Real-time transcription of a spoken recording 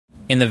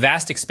In the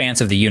vast expanse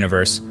of the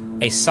universe,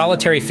 a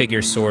solitary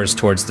figure soars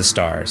towards the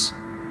stars.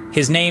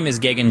 His name is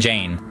Gagan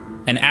Jain,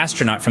 an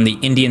astronaut from the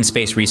Indian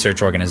Space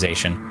Research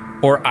Organization,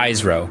 or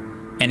ISRO,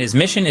 and his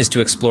mission is to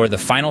explore the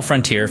final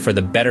frontier for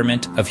the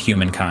betterment of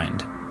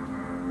humankind.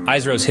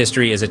 ISRO's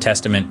history is a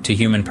testament to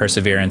human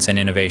perseverance and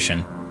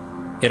innovation.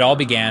 It all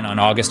began on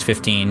August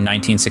 15,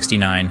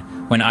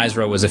 1969, when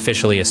ISRO was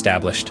officially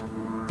established.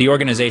 The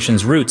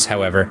organization's roots,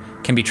 however,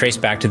 can be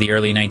traced back to the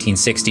early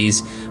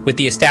 1960s with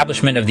the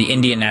establishment of the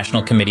Indian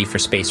National Committee for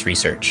Space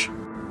Research.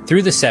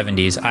 Through the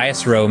 70s,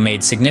 ISRO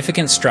made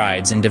significant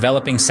strides in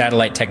developing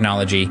satellite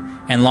technology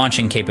and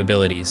launching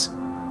capabilities.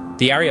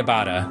 The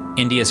Aryabhata,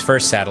 India's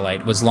first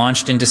satellite, was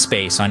launched into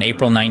space on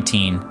April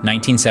 19,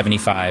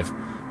 1975,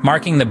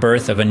 marking the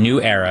birth of a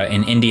new era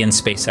in Indian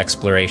space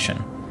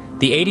exploration.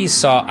 The 80s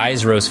saw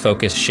ISRO's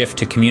focus shift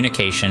to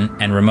communication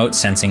and remote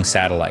sensing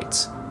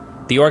satellites.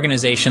 The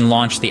organization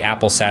launched the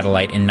Apple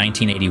satellite in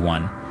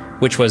 1981,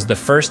 which was the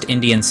first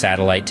Indian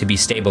satellite to be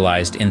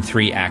stabilized in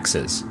 3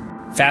 axes.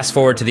 Fast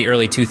forward to the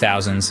early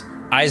 2000s,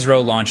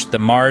 ISRO launched the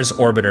Mars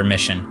Orbiter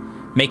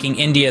mission, making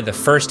India the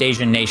first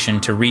Asian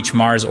nation to reach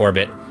Mars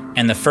orbit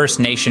and the first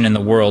nation in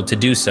the world to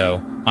do so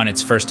on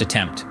its first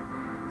attempt.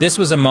 This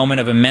was a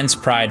moment of immense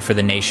pride for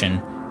the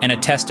nation and a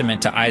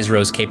testament to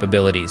ISRO's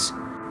capabilities.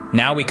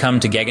 Now we come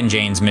to Gagan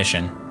Jain's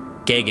mission.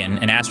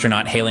 Gagan, an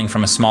astronaut hailing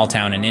from a small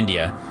town in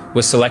India,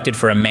 was selected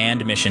for a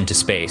manned mission to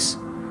space.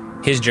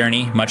 His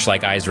journey, much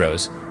like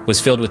ISRO's,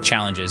 was filled with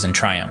challenges and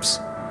triumphs.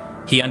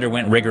 He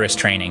underwent rigorous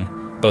training,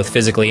 both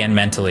physically and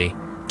mentally,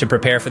 to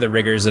prepare for the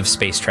rigors of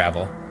space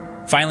travel.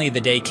 Finally,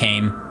 the day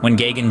came when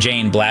Gagan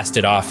Jain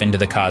blasted off into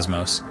the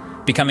cosmos,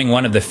 becoming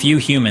one of the few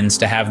humans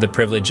to have the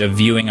privilege of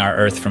viewing our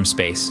Earth from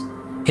space.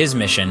 His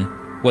mission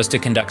was to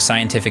conduct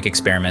scientific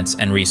experiments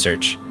and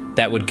research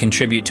that would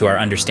contribute to our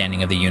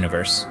understanding of the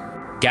universe.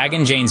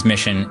 Gagan Jain's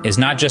mission is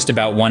not just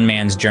about one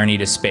man's journey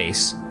to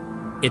space.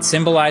 It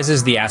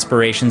symbolizes the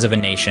aspirations of a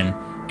nation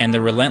and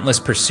the relentless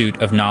pursuit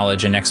of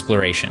knowledge and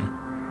exploration.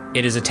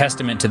 It is a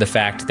testament to the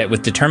fact that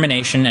with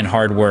determination and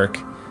hard work,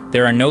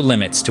 there are no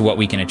limits to what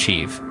we can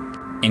achieve.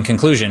 In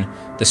conclusion,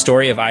 the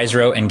story of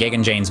ISRO and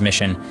Gagan Jain's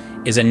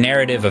mission is a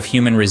narrative of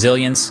human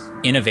resilience,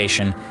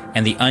 innovation,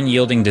 and the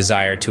unyielding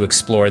desire to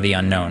explore the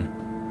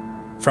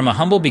unknown. From a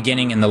humble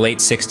beginning in the late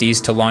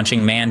 60s to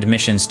launching manned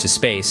missions to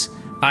space,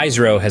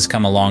 ISRO has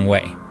come a long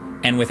way.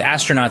 And with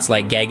astronauts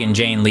like Gagan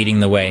Jain leading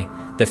the way,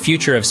 the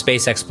future of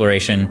space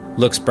exploration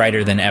looks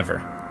brighter than ever.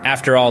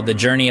 After all, the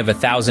journey of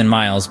 1,000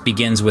 miles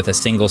begins with a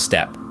single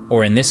step,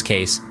 or in this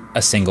case,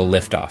 a single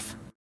liftoff.